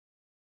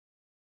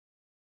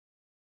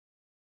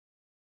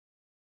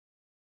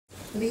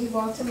Lee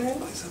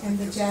Waterman and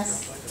the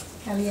Jazz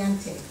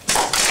Caliente.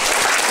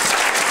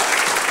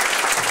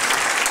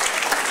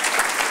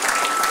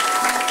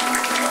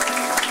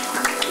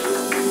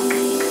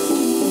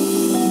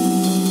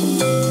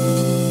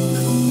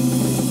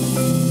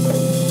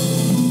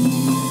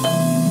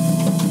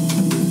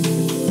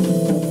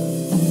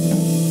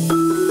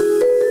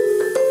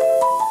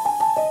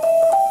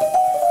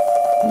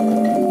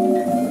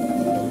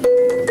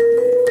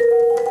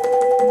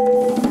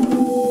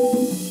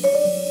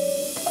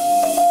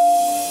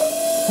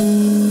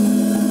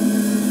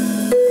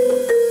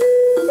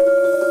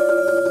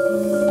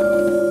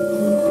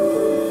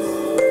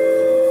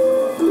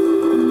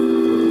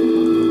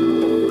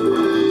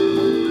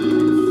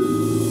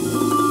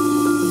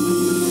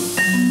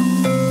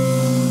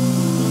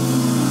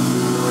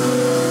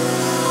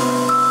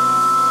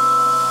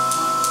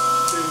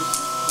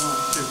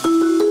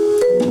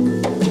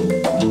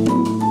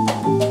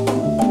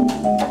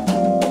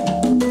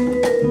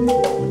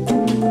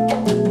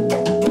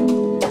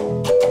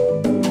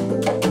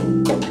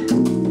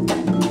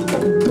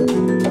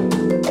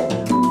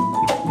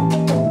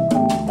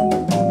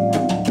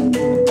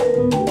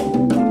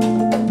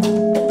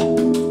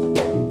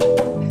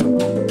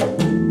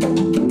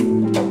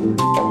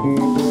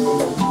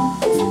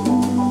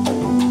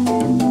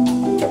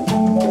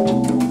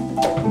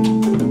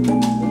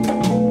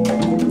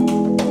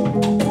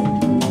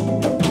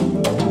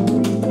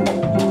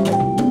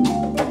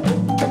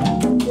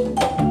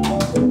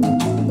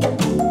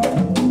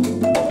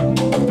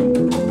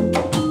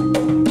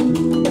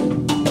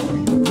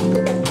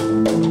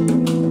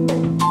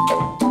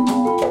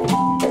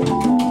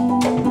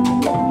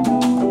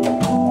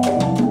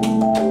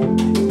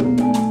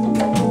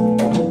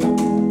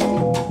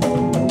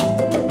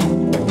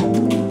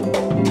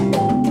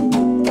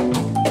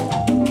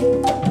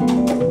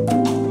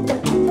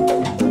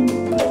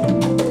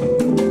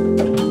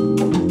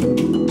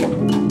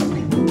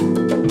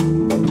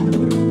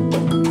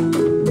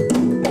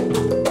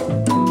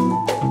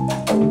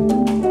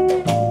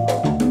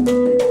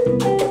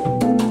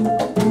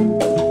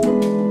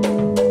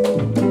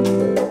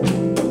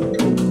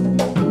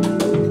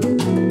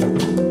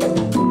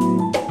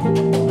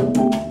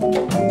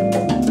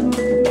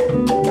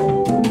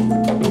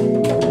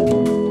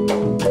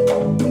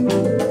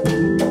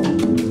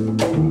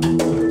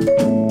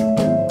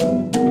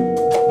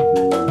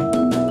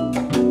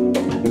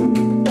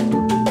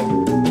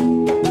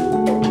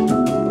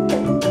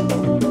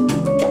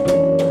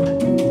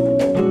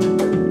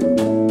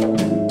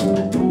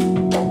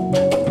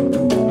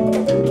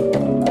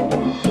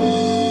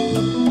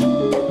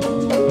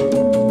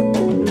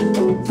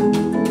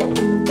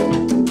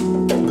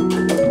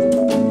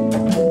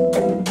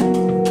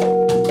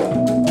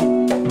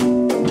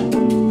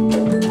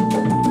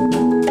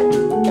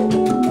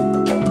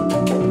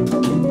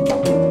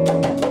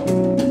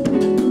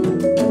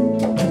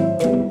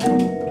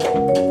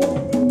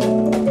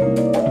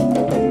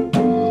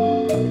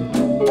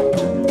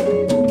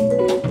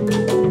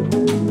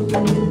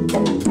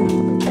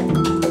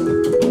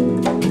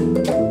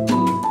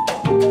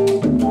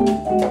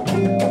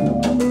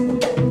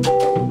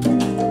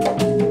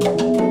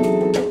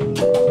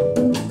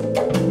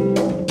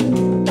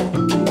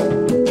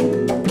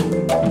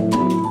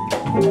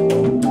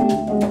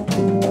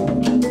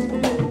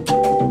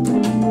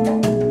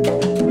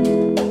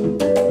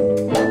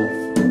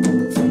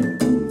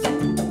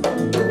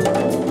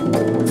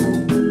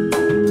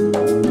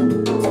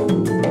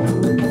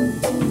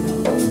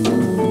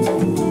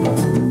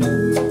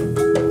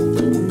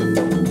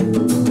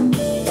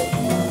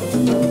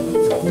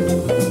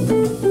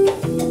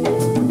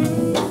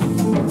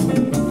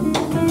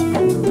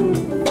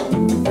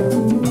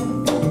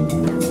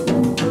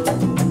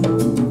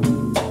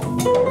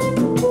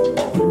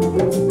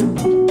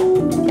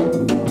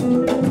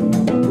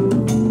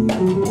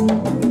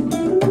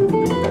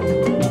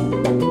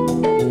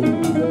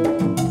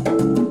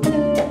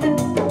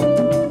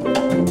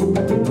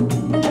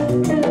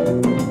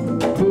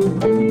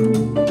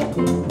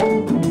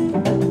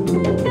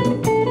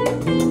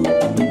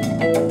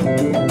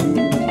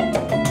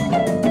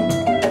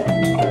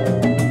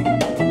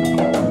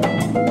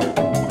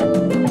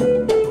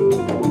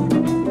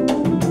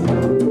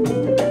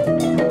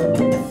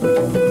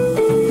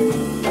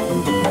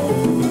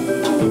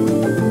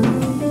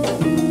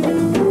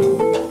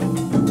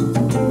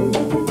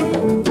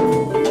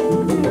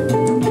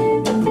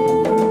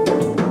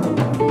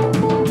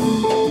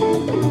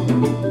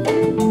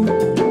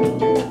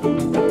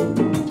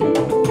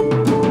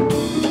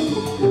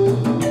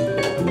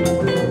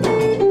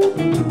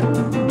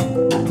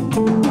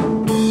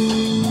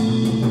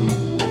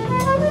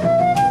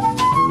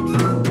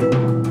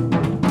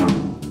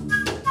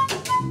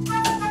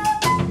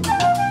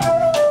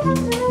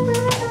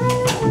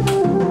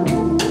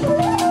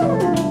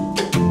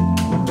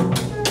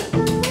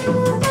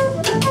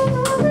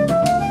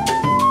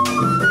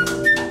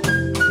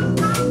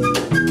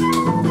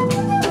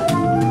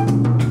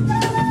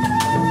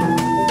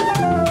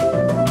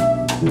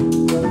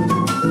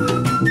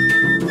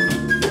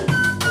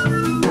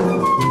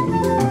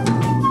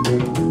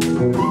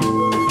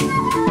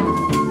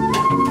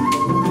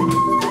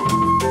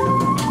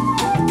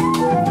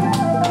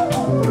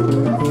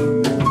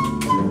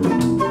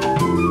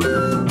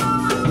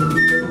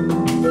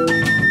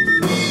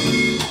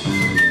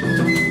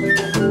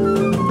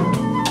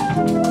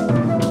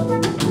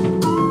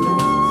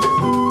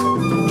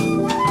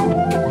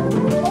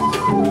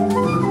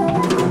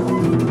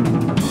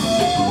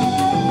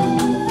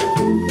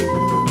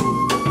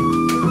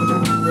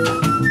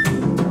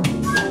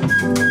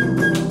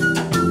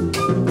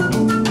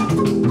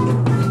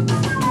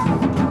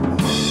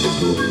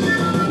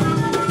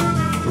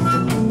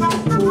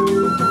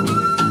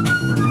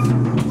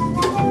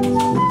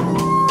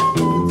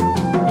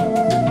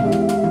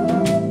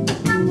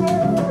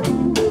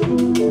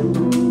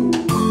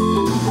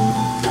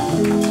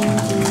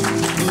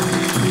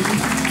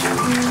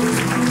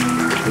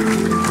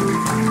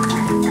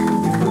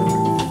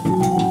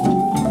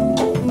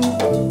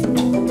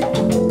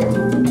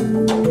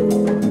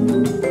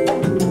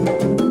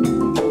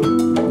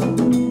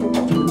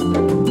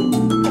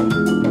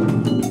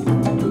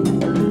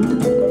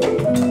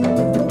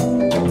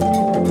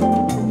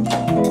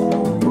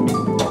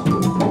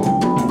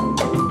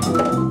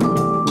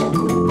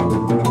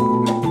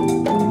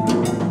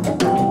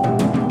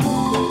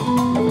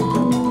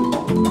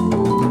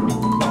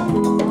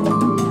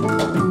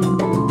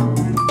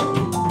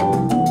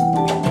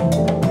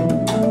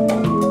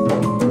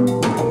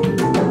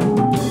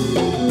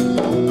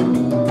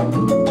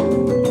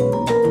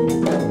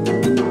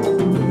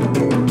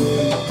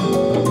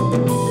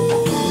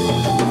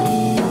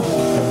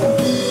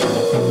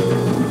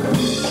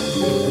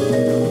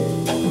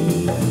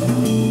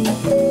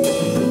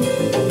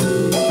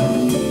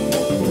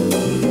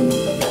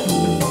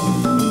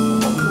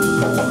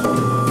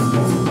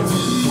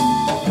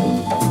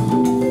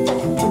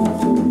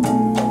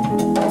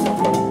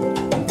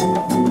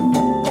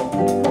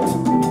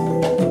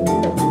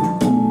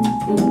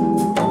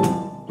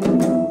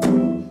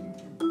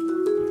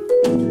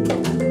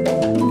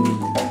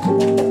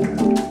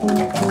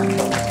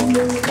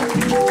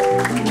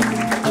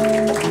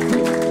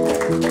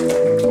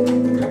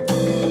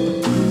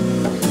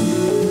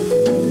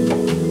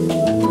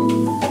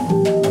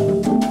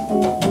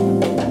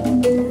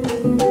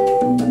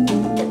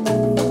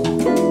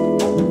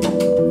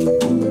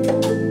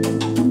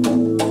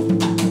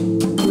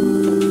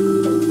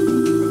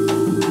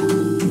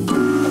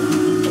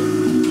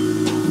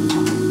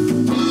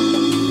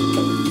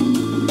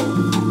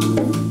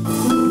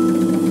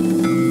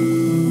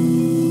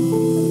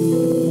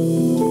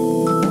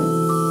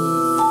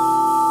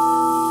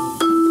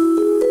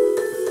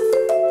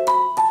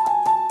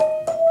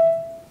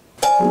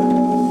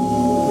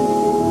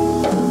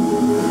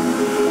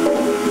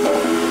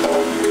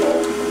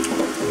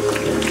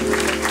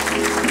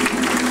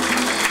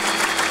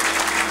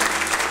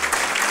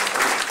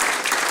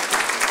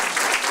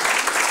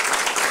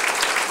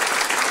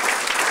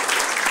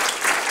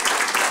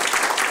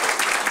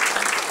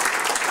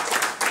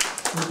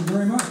 Thank you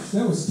very much.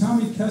 That was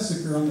Tommy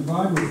Kesecker on the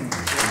vibraphone.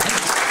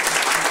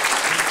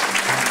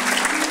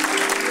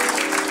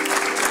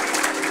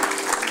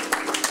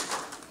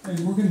 And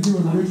we're going to do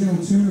an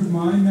original tune of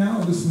mine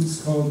now. This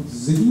one's called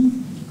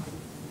Ziggy.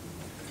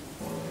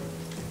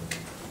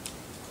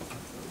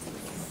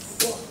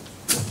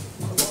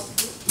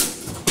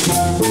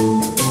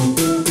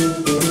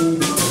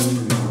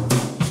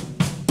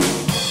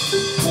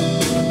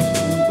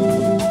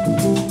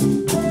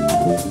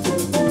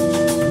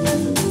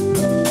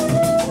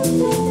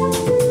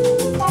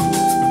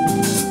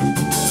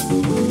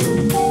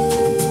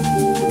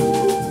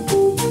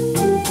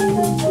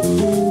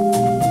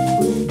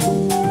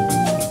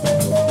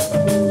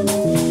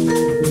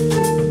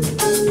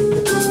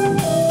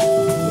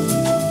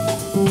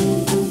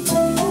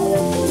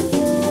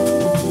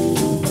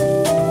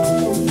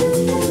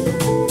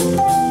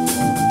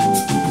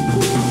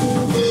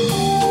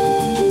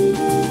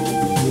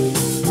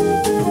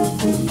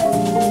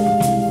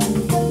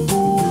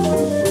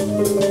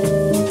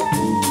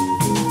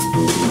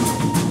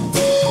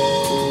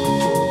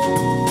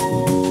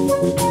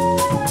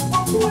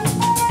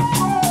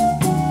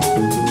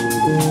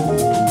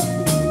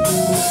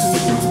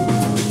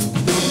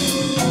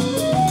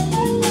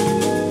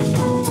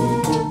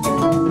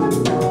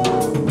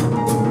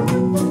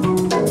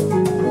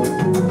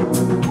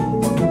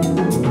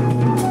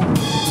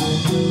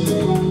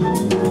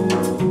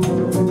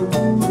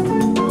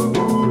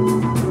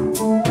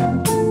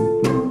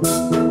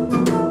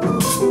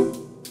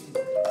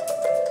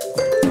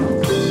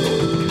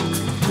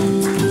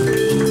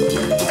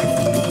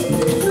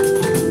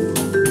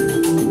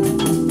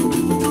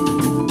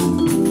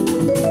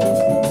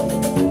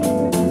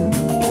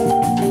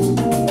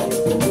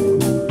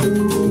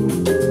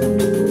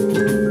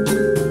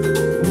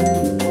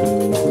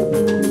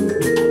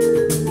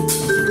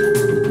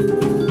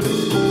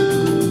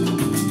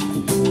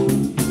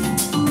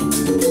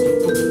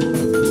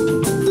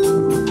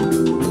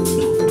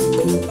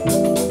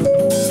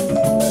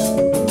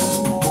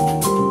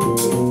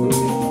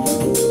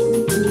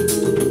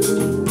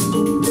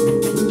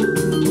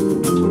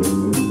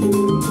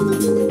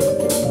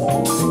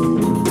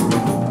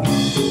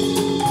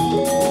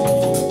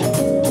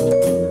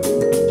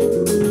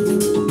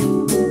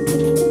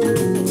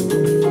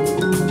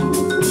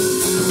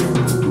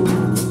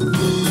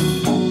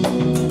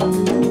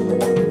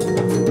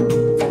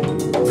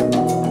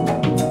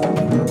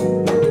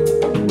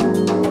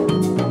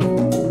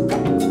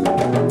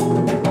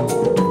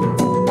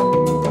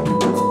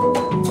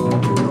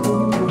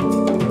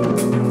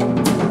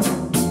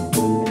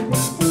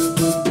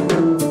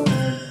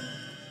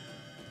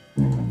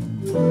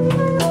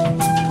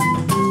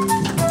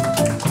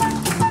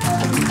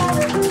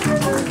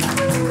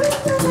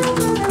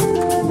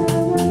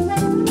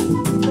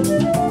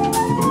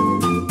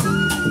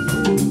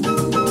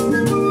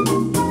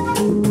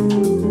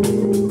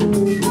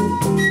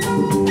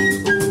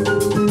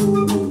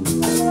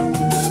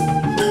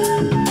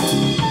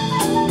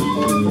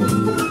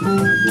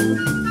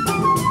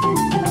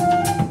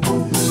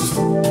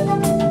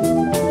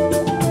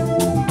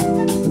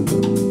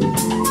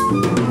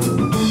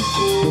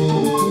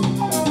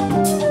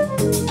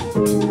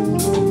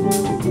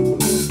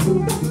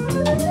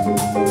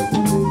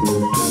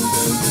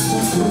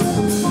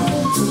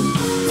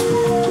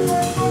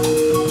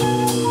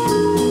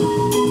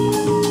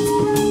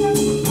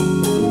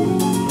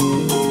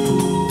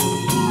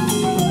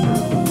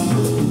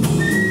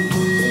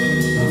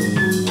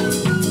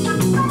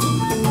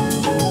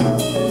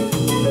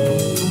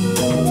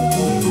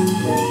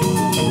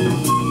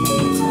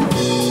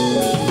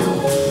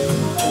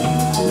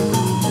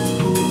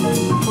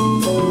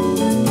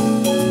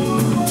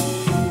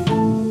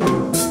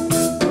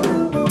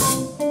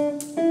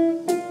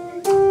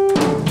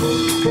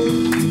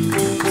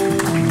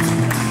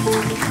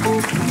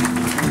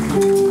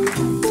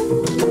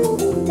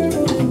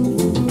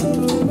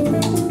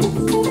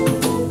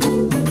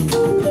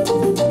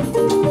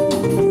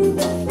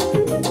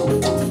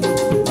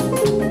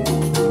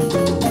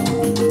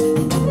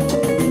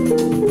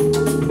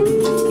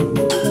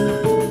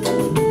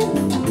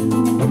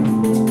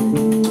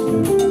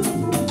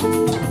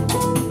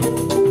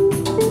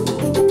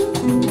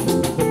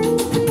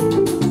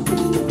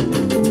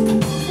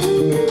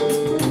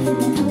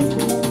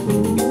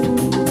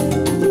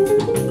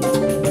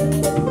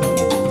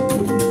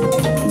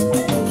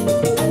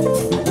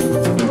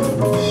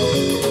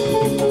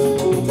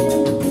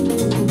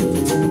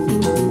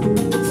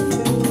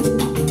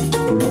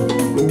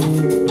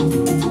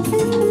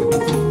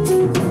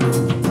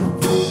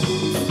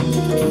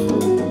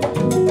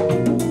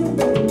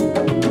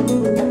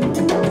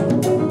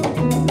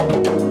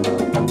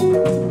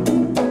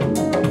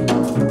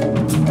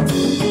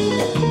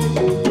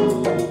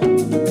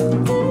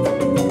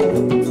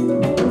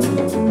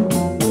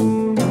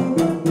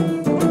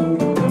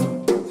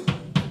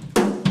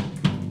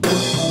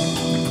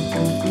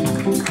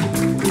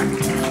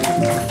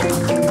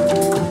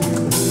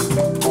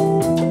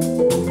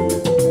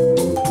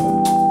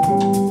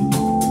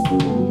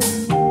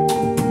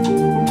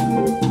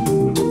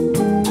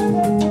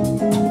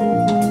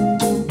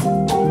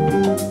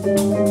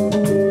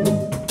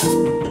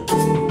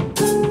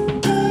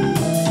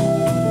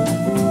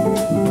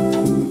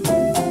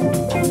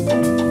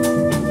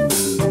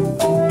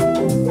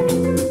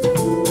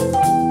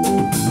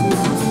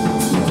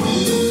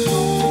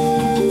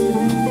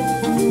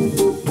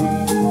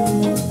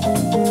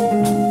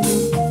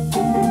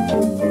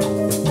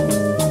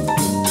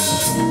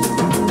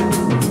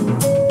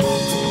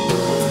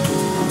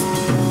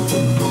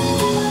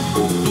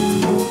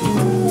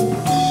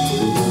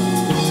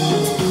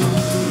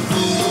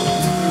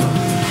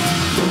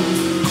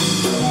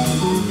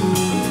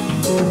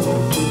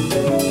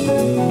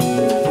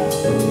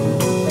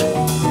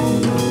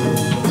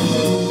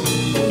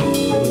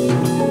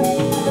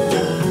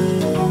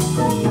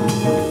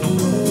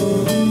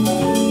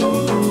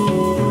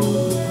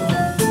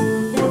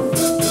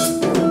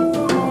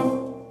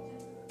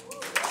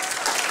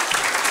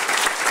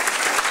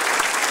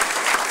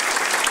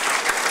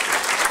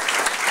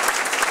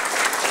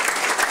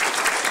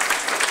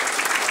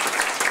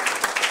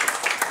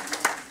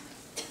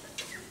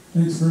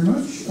 Thanks very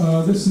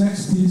much. This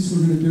next piece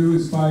we're going to do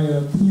is by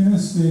a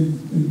pianist named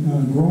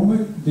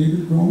Gromick,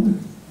 David Gromick.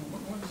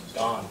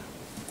 Don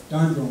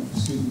Gromick,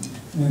 excuse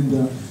me.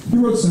 And he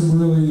wrote some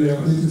really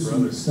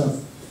interesting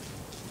stuff,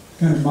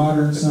 kind of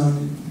modern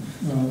sounding.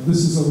 This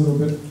is a little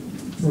bit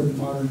toward the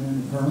modern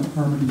end of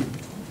harmony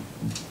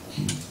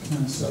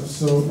kind of stuff.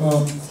 So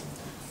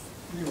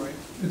anyway,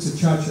 it's a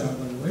cha-cha,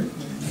 by the way.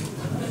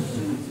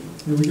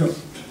 Here we go.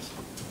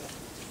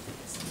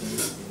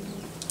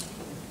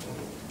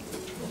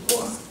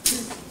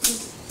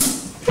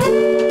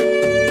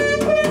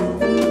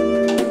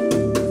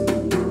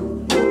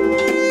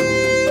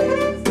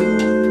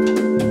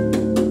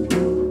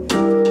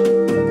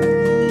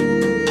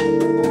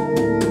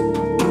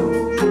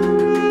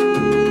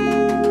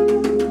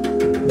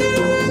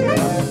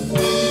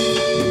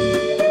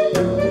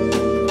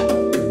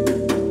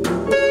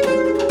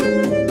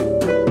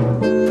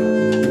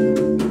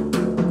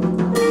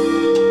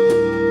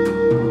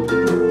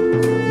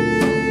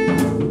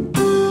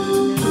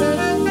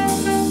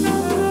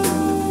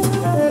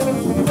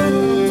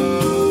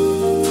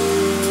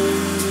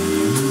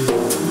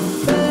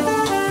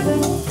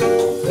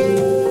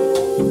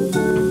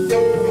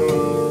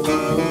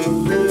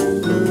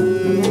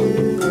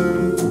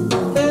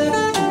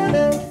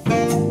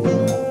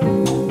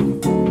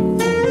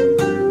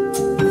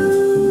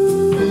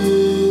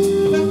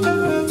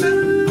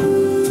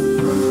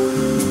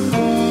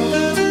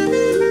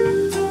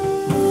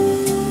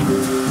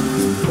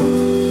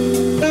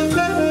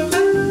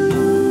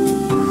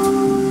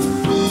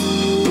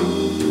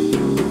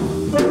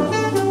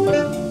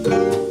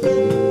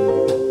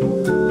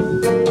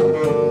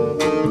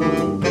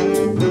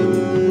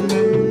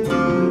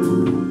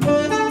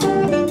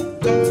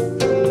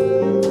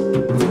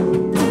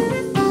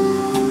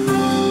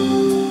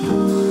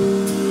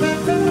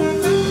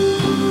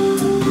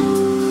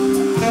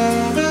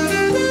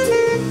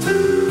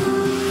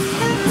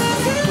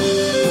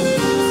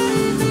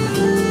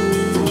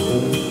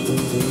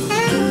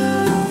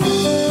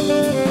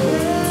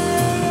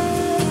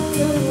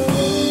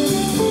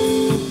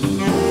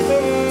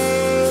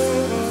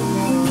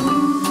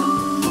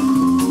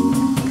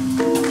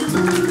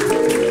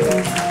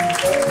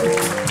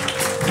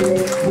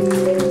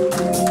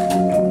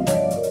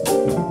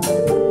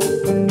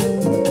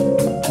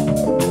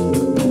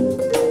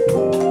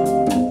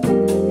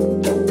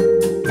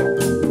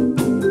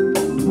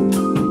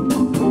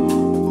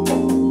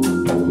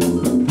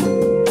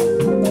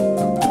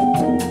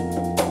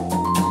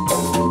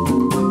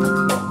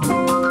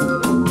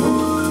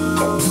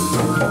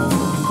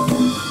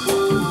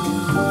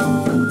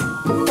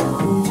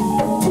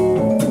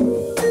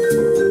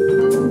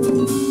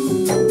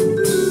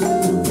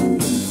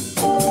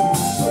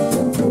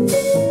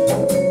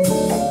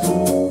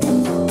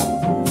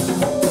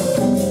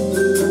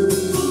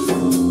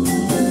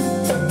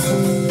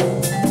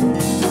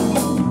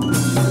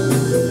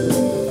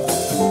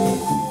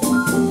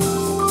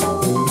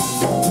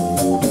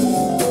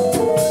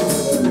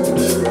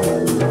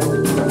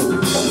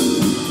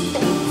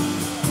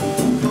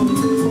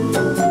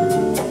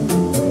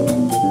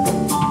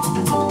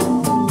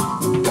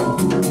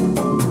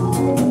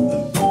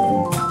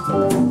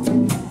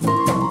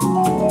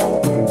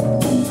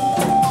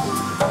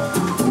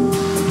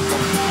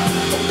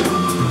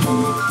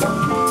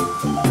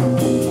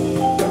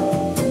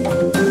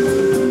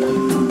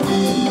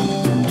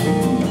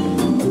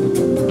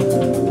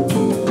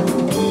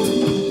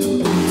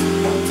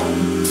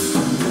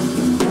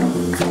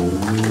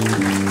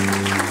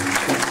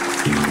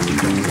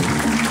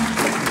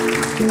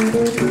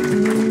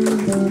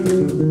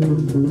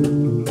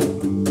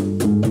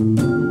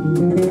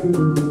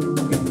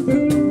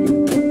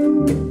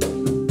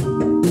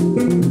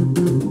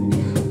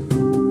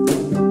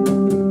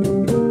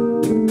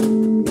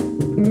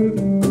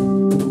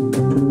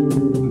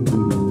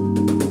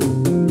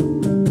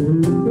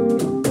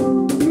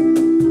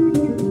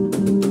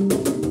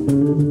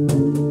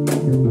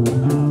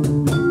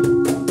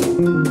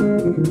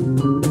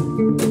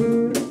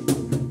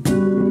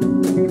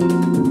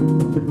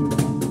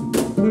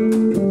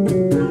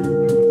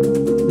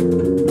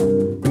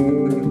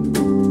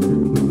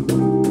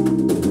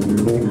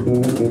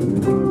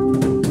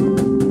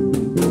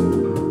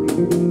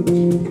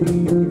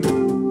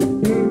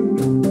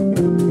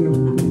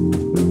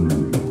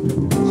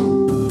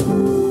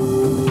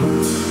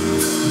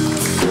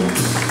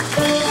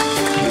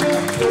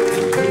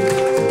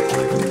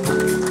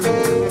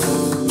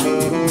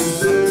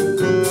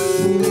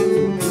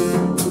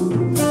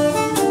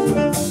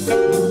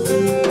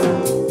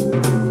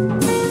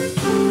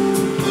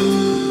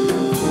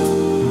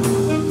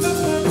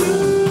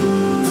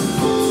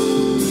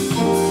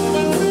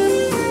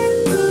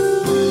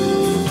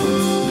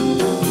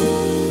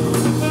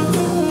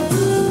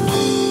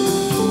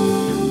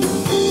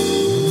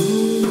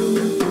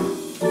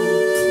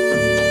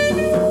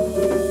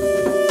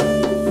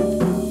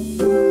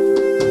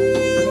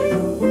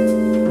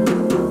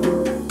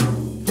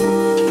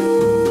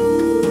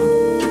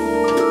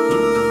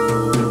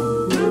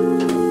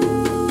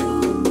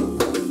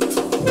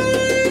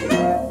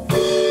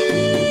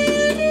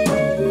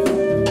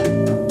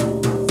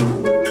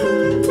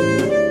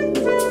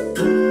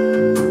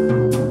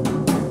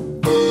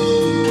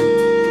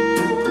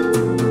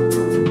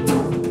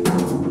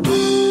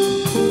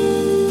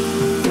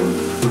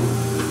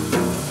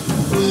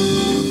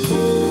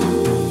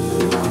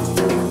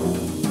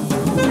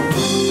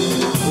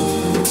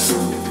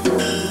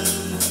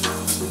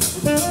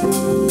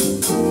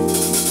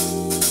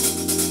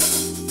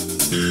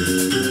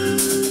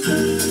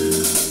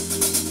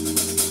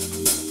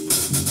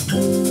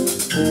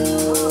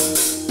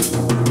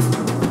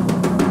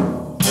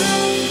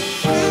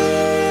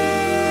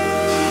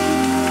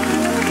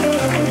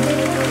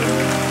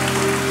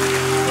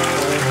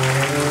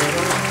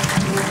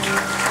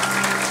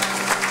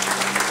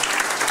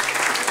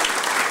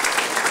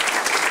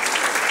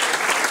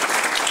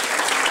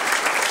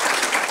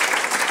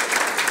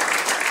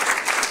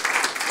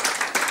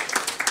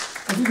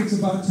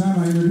 time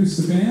I introduce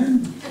the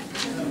band.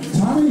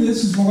 Tommy,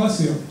 this is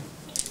Melecio.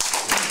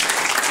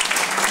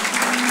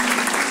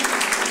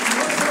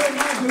 Melecio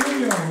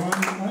Magdaluyo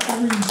on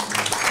every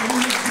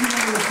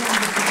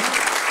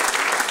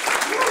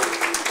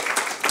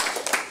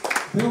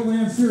Bill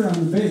Lanphier on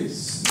the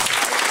bass.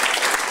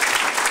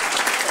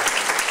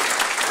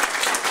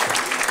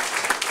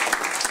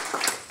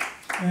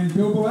 And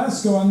Bill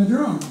Belasco on the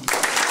drum.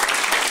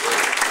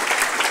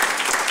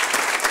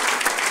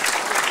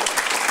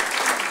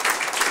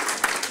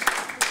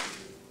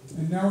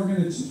 And now we're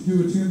going to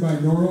do a tune by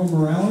Noro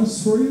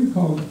Morales for you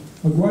called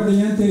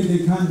Aguardiente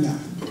de Caña.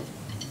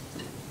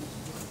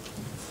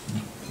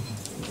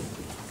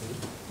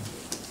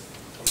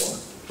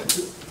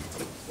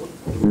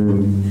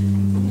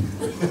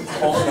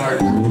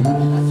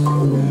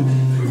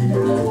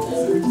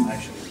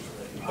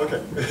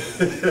 Okay.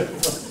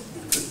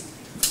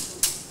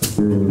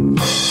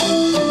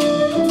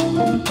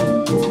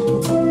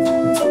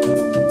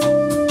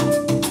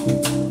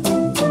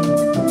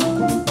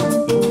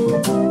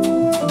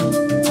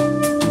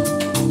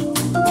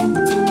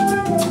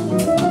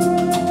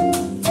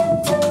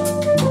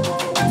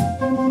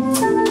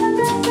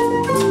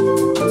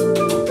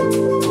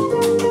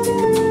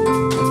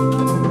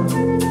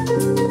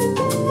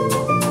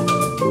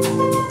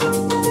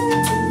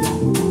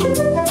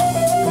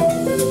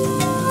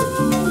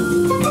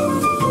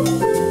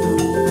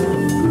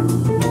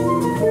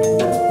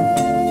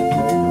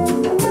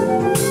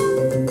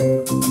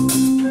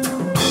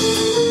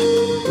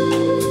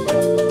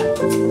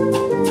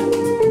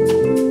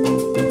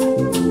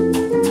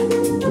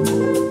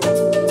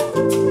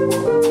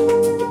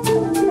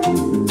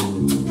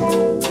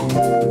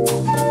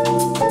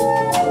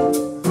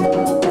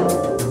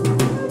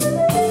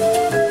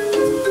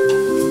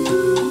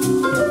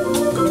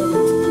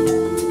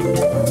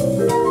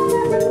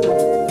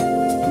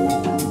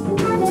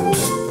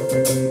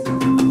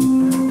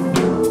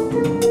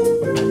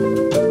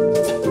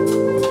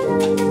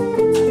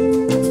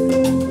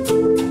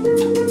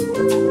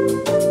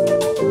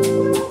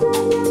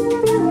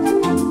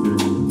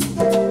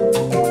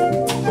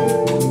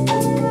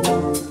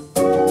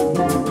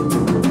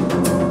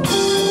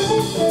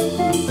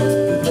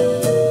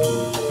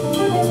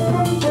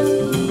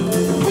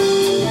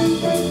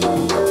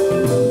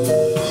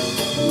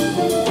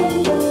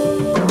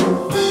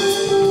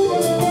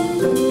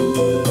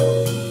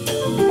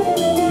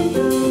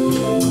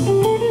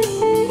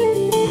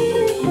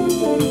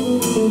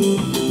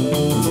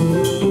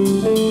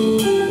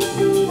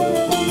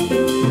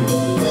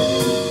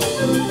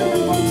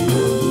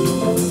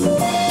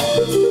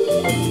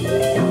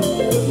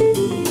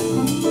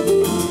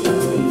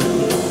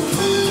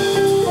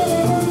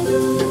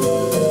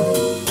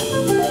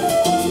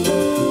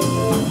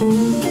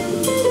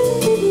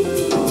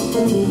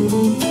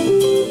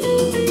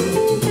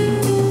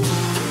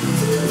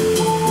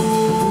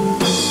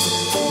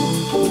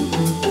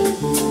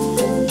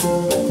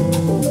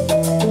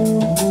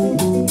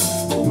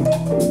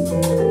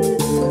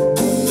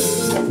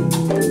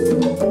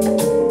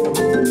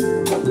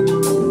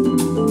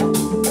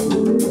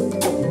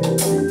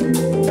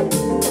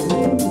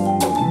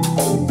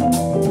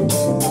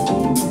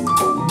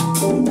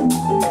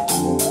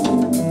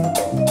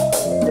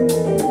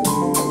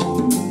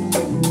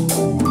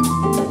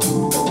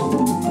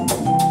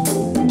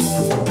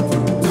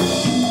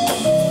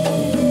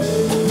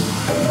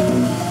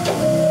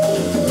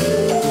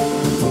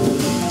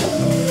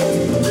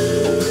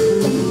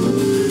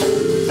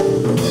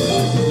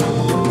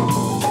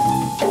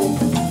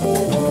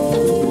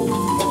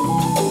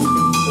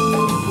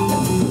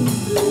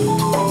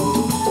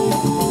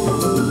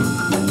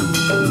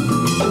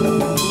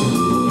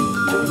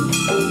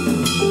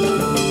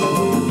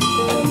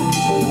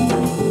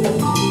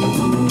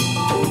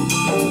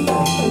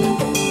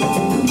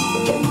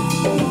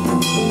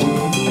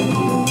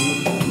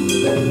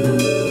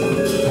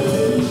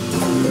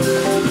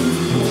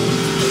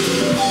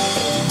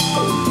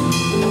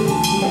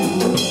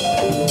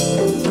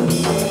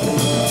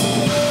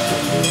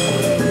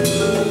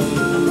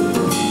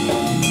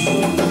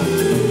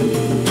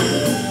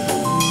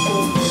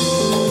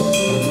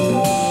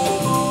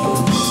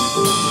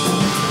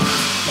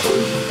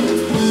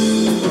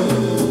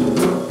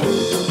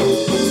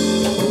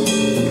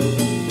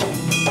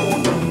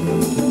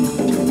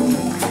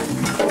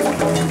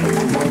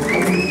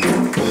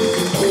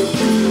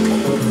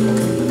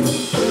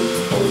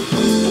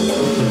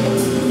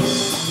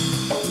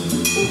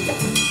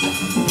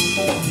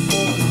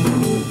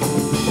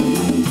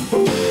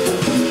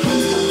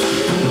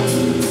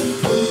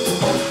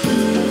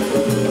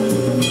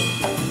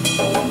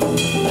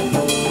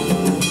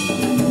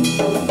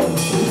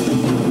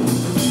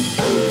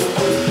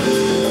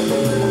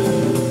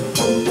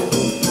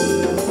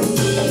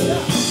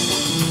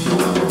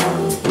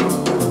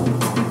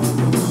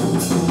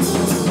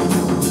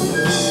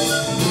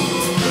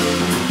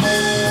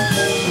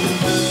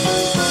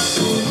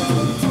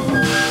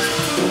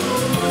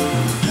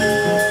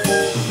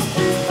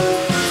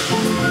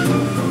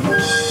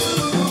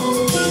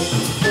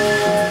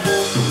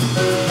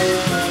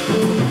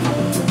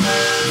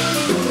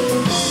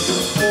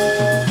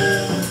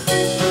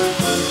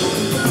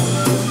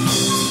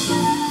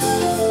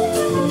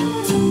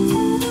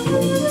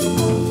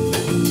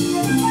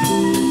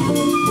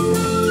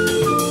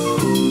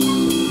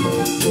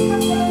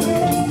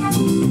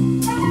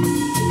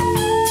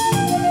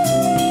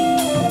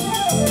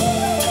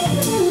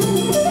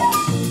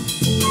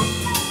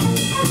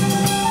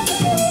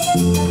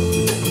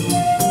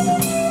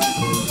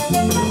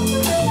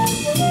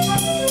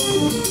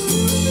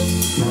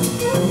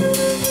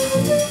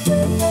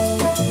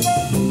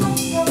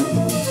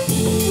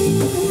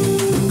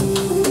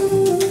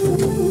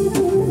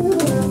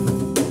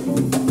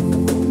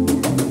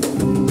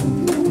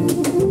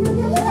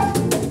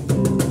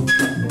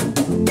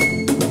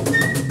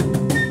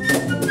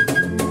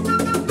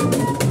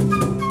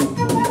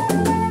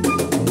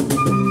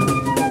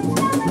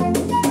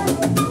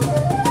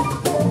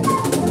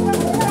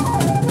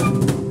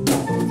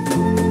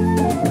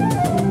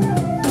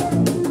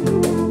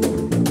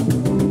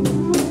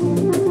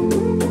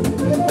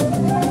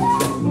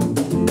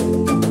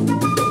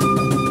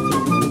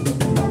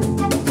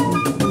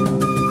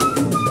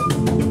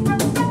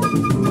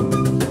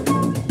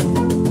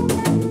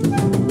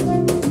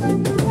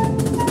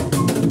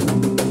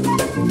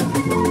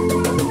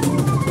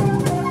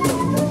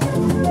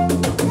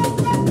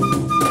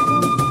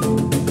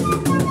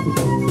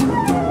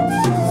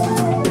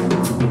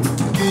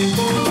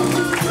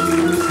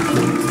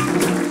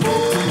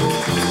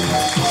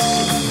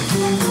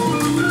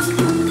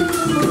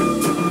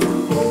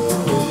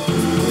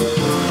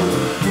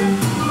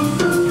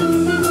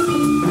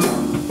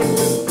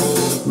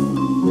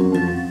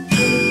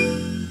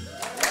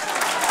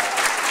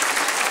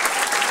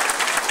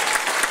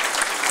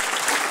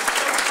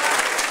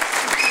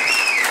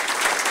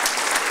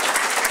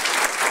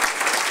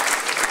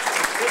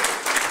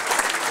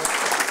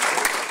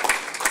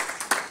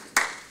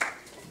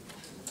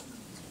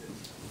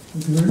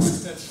 You ready?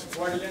 That's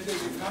Guardiente de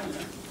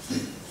Caña.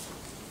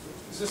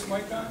 Is this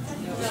mic on?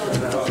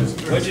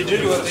 What'd you do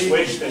to it?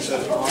 Switch that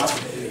says off.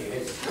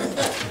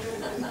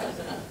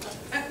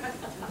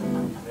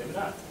 Maybe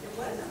not.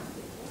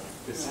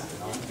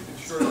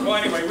 Sure. Well,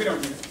 anyway, we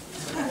don't need it.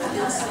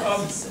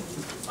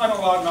 I'm a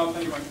loudmouth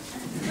anyway.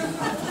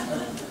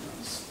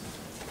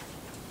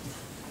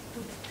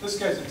 This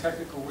guy's a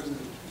technical wizard.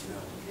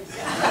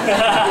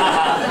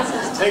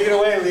 Take it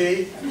away,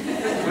 Lee.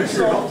 Thanks for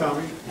your help,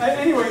 Tommy.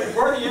 Anyway,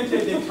 Guardiente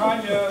de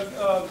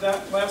Caña,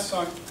 that last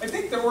song, I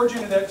think the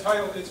origin of that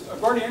title is,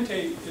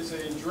 Guardiente is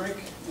a drink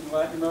in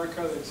Latin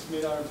America that's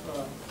made out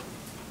of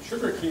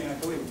sugar cane, I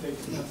believe.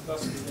 That's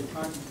thus the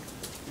caña.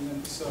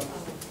 And it's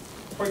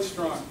quite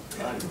strong.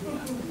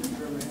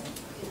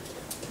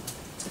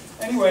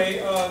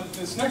 Anyway,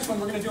 this next one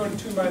we're going to do in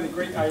tune by the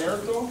great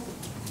Airto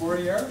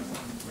Morier,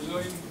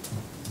 Brazilian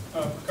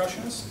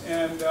percussionist,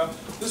 and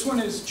this one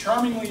is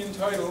charmingly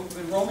entitled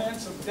 "The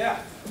Romance of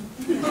Death."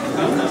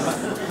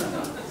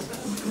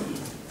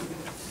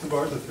 Two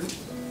bars of three.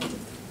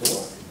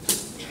 Four.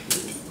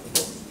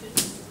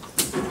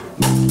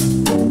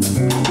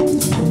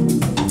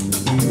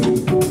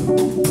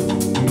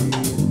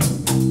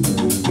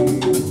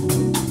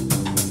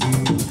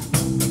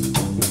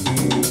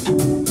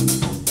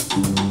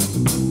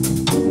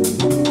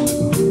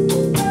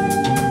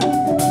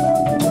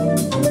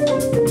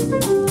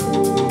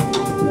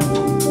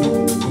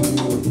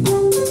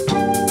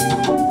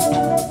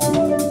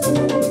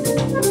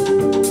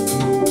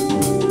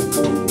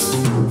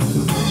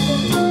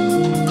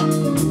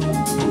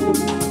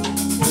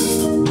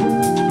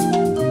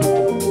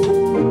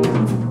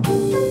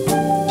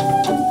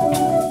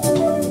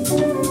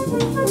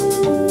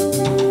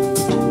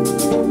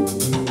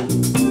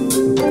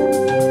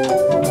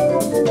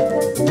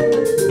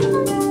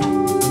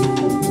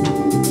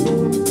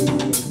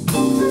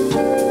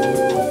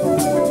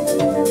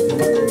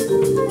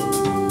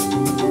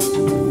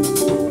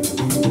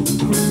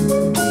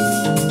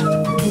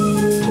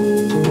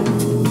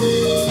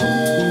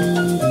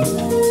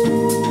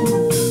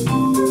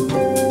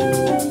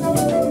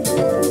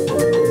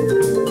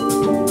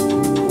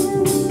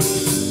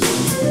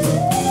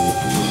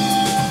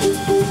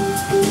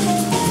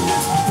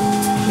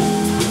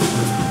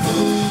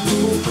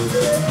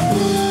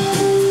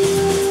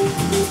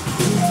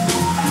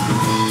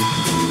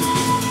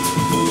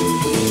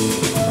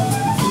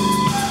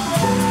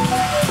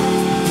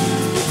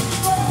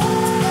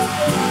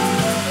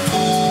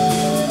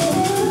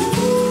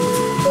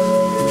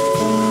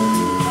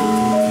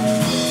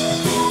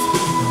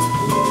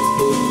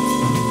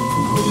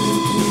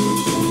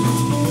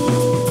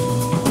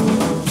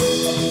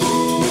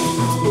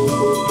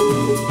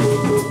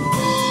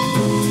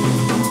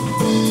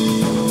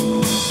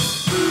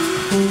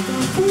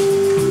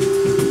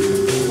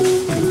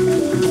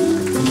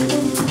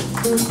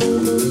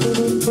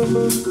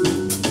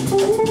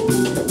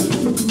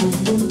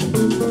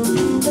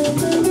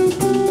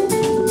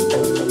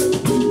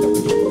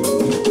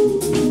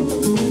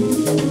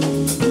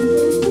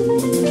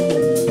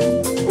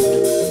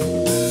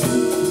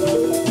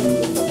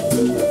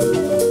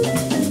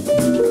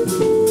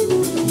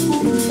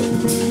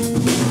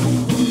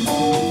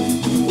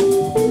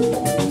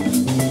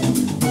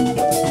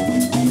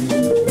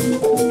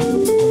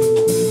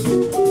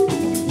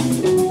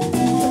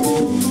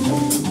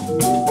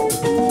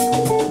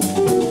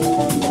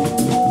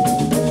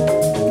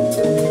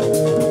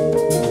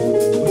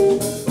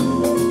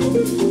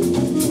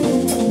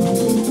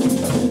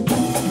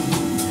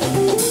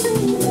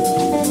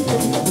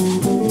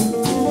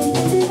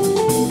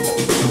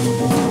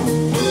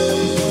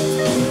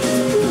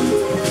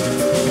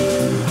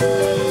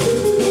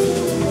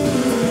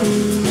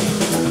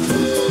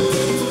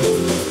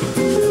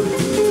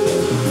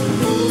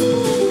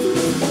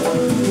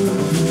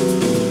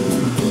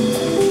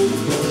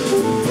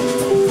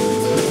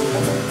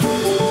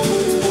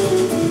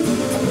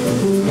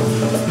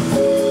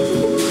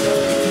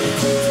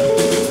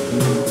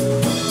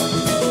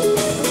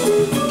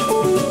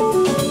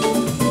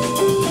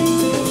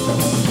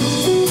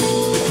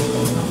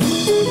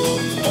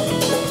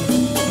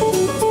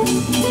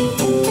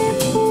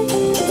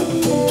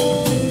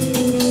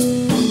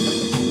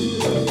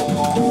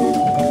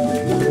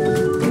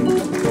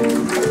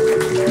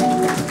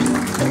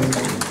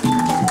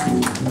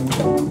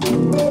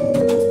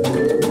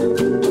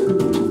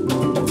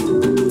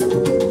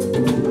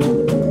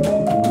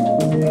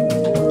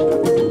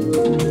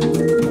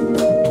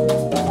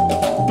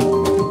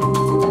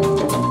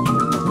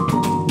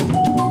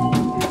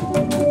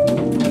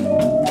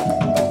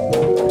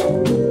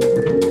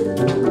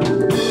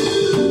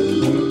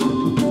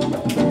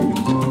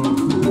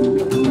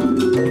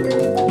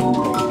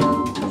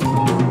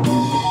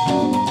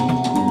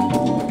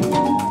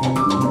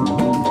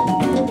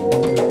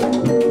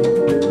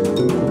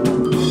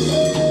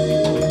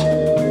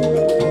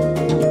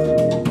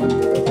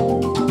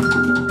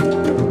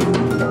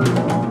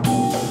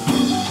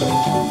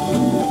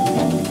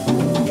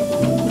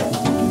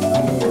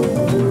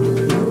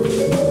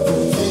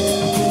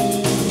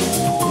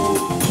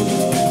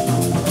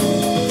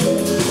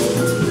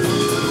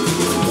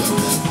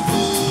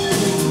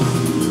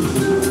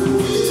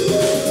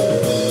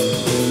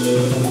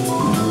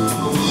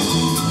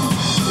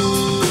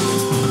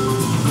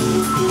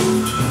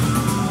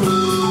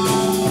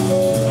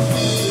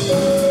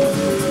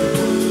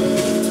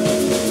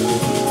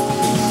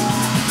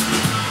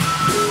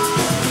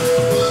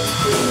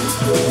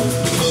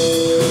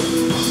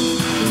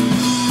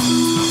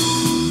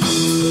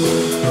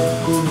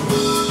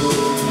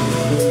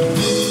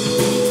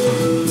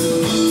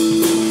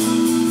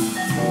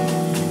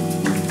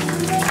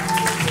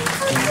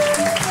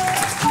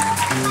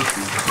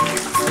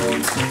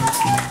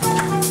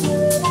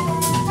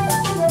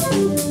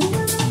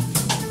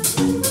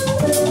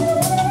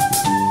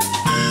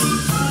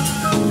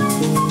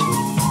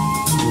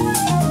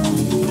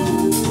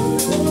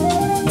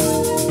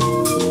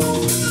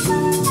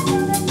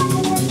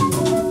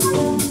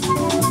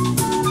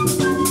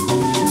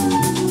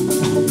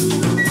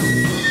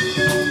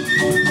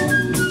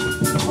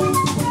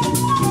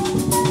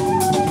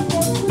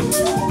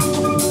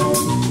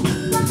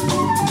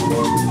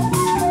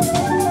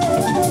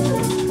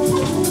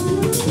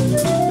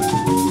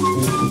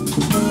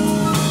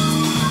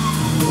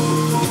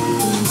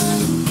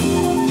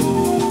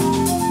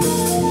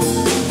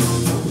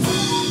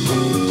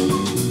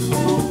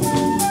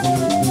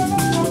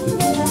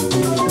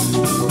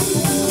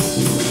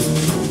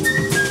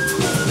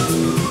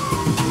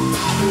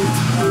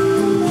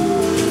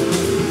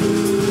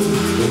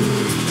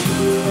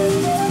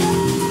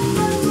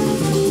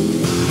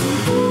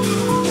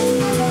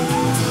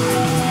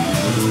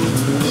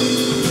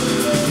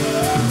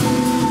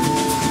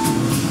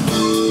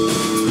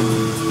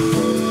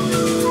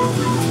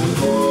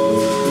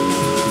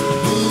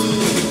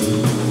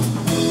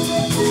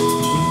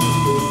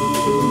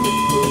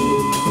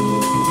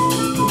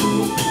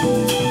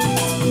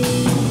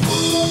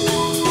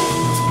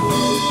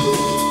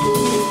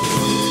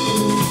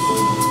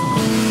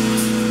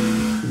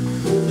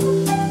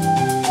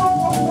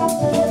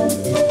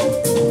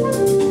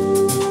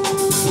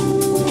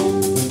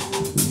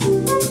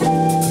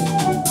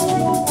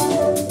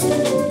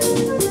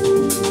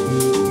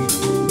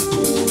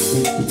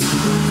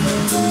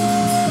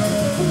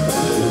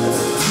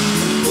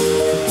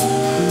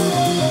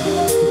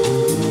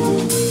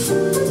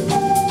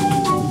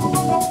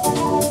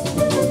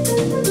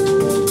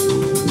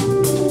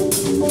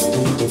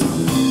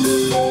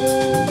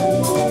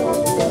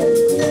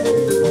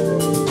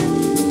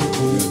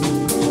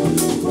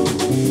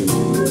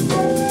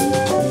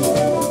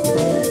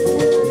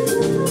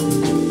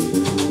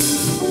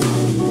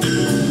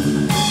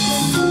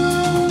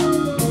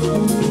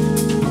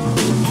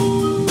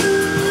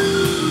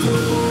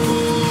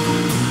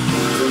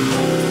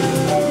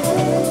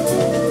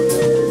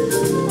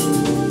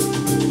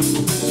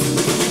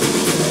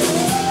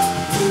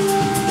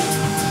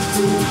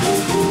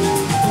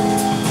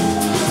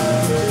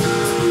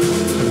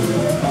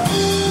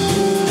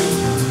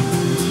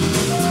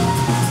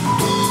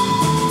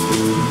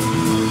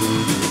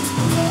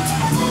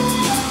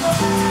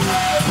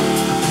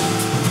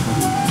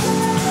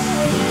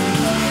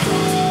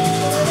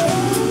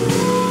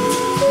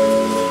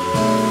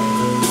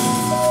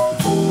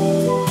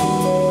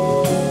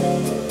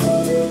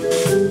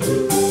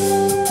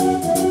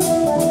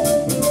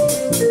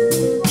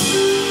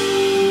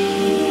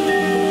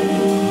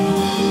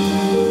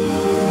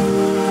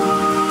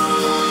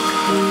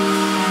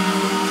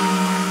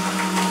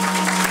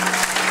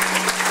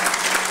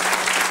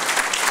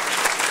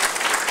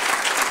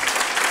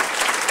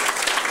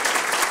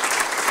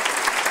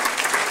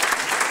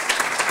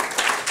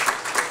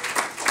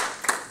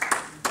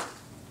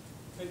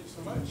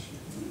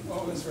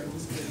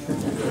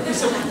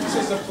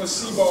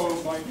 placebo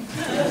mic.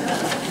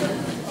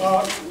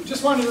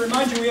 Just wanted to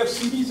remind you, we have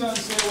CDs on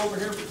sale over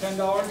here for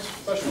 $10,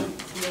 special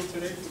deal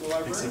today for the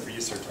library. Except for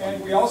you, sir.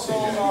 And we also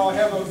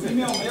have an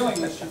email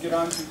mailing list you get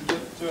on to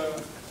get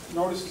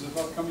notices of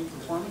upcoming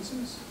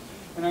performances.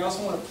 And I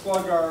also want to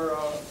plug our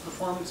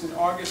performance in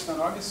August. On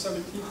August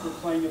 17th, we're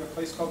playing at a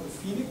place called the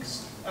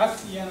Phoenix,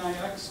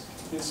 F-E-N-I-X,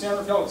 in San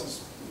Rafael. It's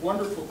this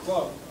wonderful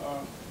club.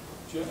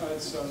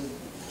 It's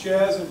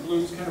jazz and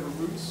blues, kind of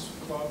a roots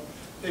club.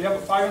 They have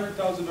a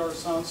 $500,000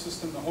 sound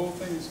system. The whole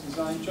thing is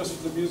designed just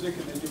for the music,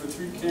 and they do a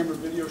 3-camera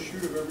video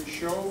shoot of every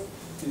show.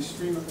 They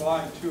stream it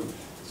live, too.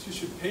 So you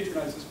should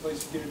patronize this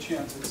place if you get a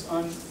chance. It's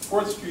on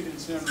 4th Street in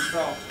San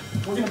Rafael.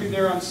 We're going to be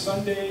there on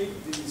Sunday,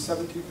 the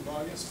 17th of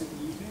August in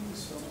the evening.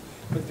 So,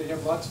 but they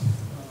have lots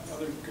of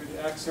other good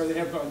acts there. They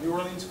have New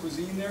Orleans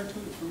cuisine there,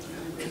 too. The food's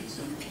really great.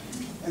 So,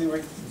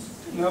 anyway,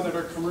 now that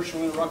our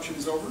commercial interruption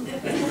is over.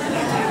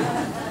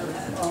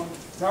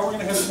 Now we're going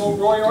to have some old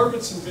Roy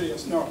Orbison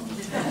videos. No.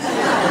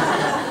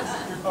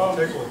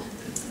 Take one.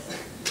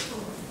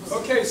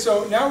 Okay,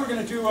 so now we're going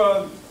to do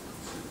a.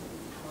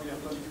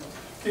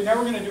 Okay, now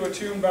we're going to do a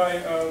tune by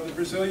the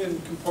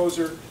Brazilian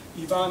composer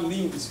Ivan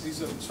Lins.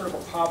 He's a sort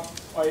of a pop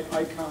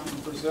icon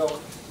in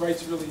Brazil.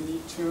 Writes really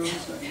neat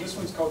tunes, and this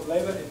one's called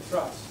Leva e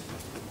Traz.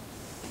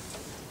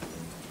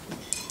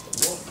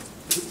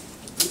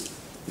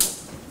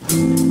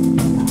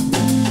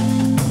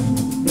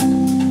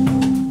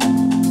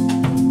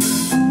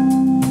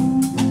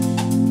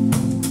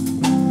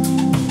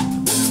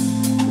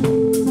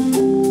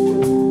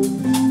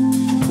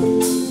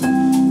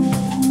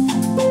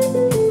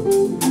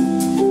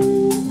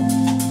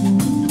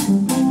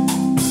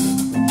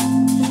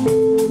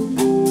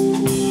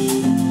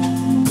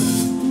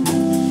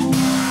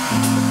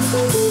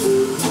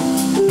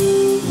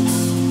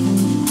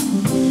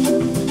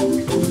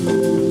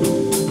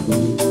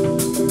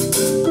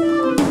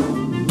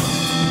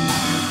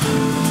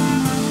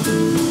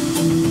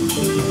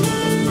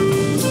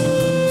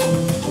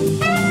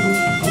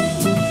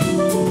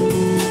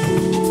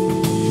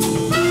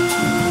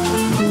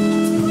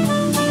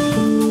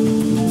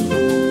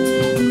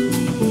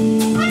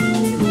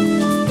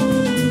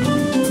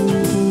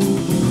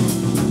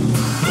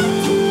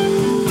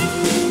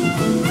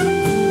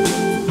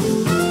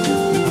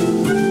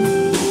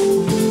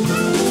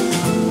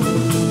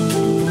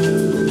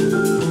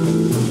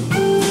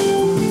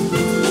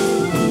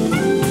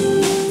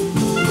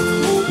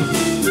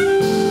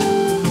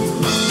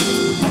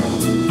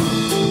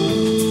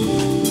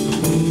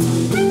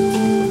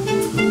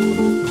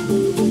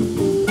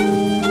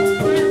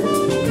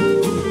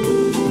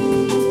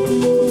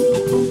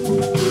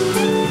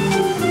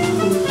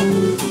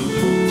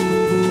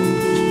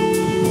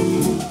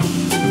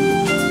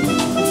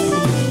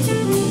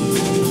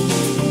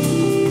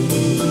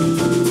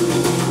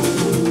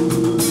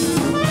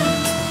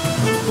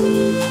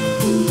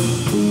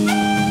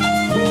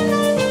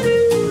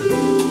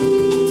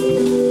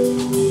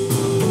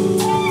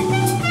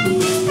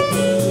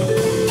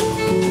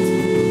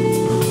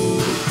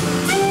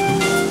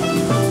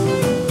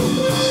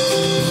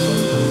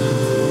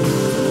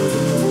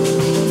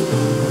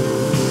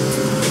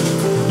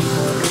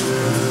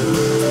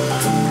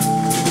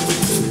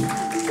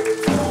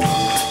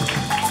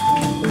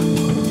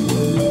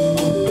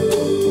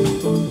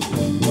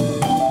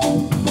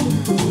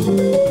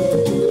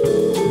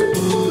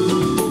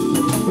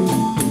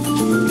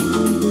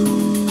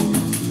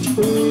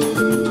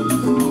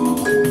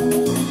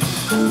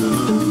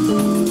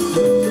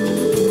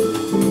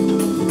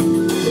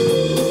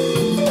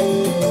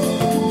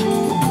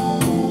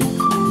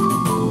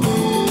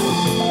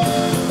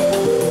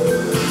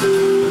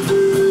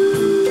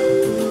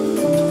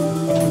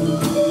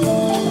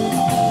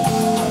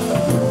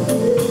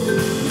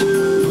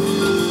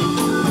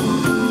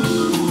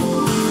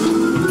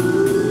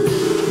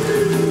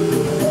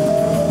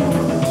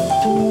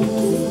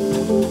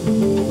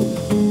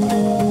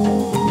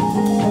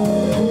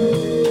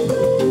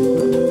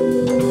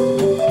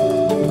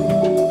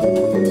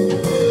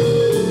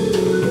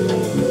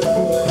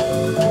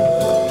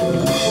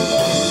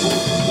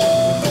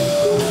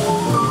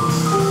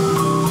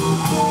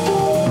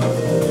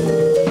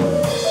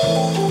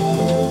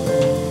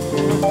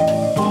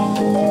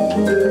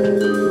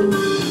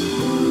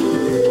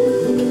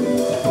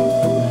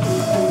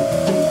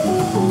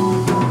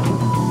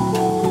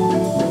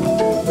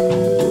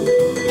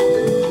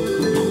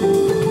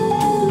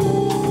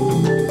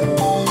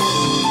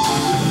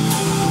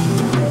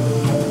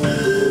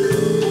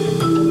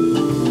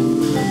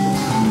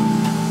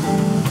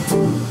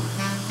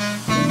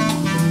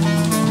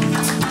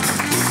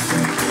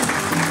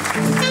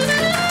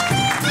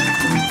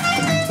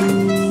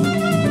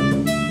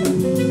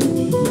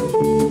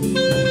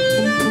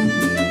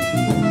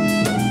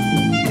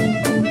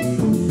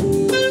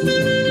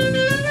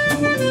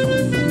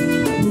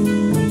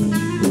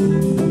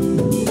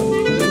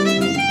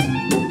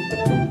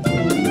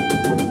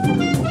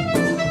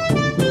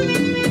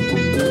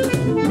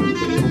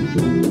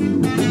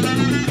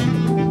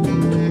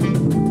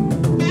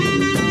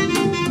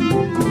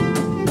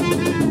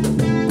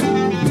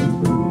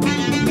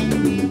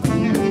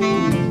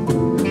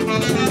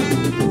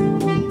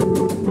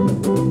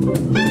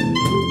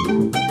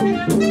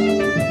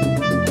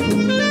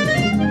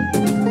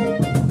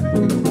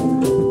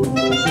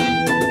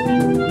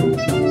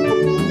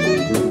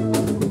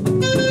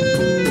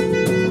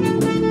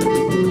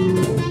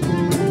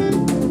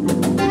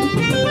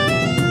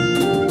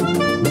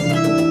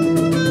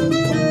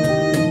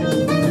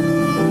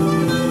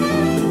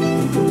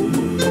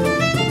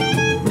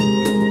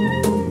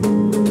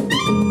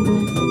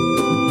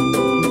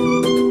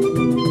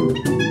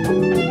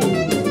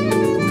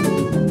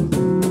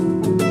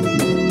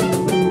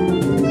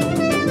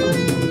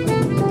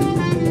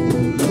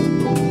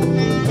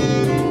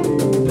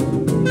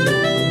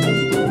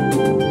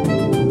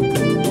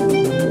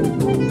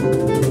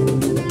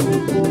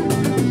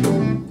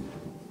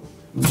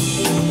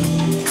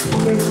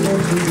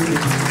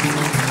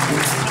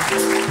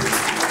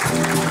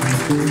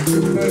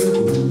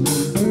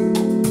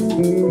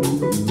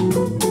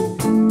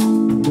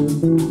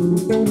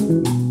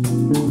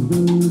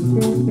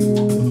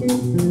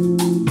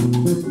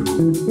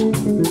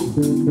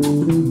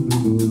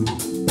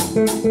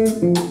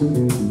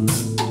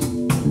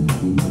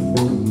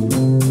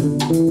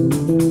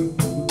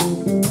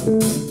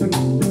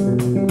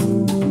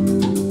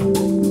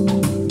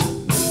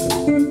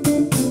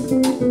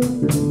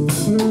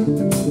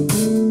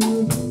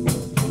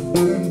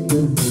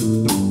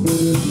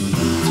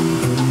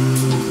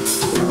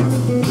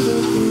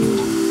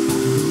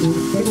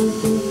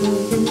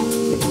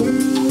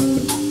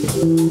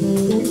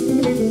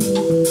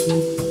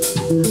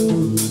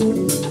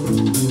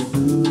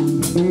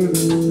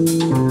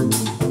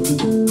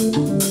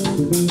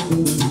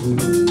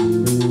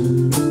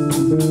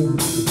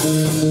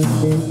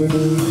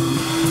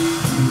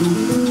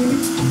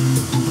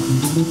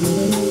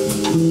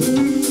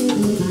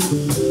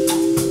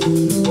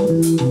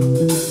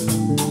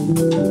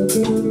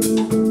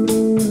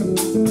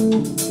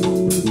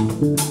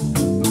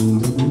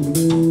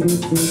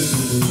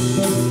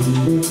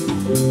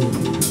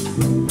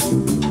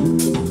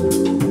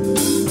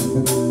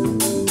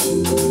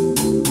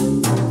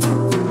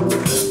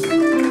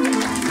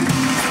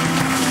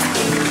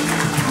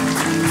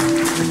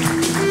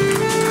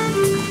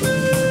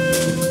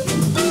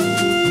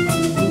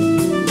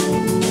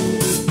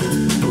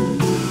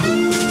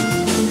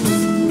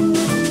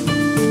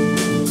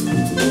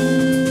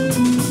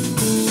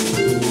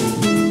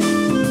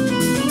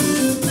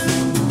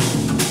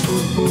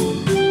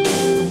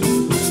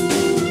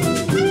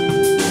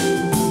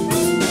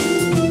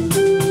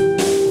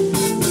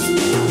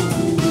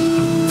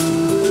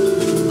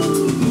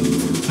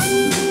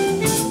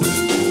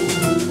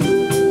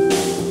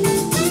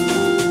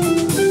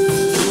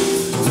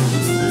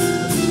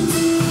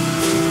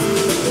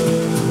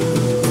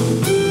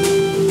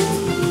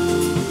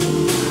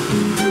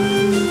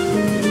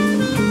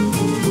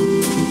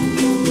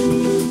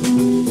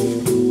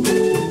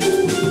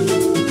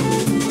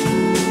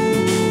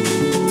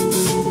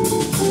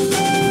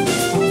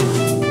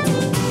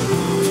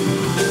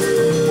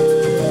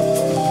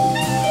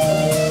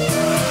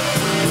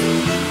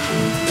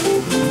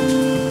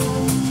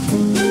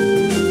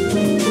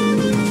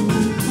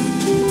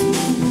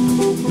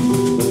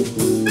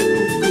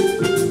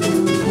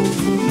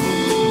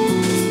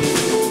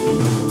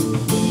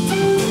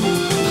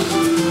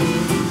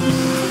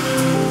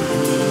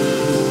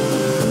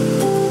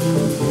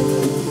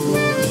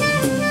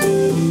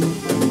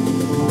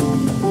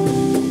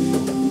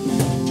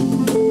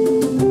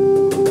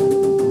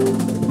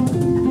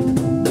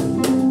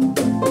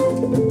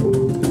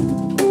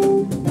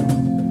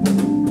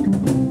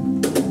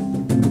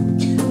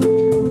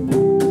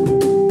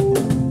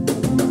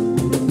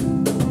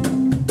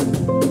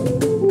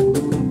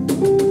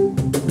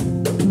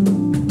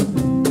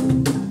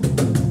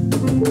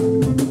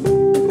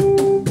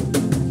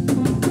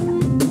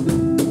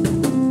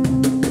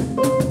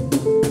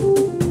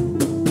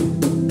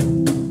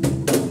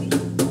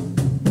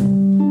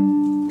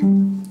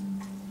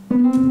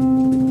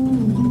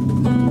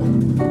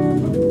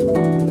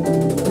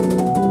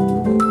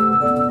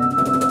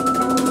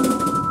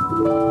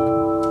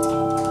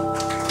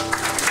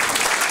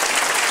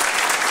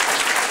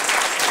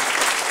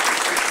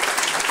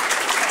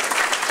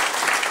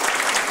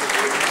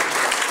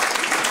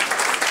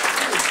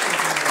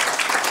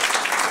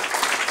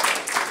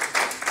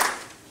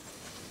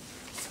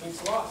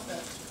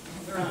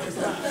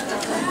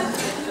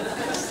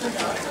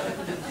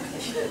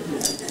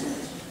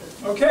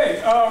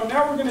 Okay,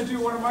 now we're going to do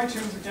one of my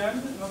tunes again,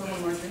 another one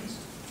of my tunes.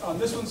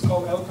 This one's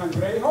called El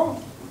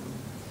Cangrejo,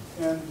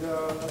 and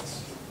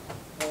that's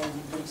all I'm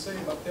going to say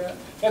about that.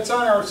 That's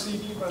on our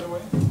CD, by the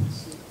way.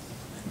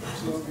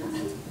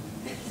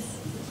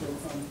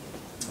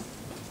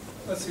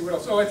 Let's see what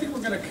else. Oh, I think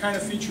we're going to kind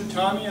of feature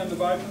Tommy on the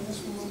vibe on this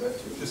one a little bit,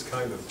 too. Just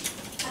kind of.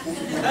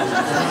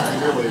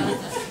 Really.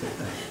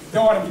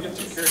 Don't want him to get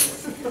too carried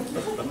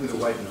away. Only the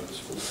white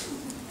notes.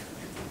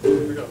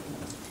 Here we go.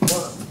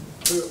 1,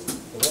 2, 1.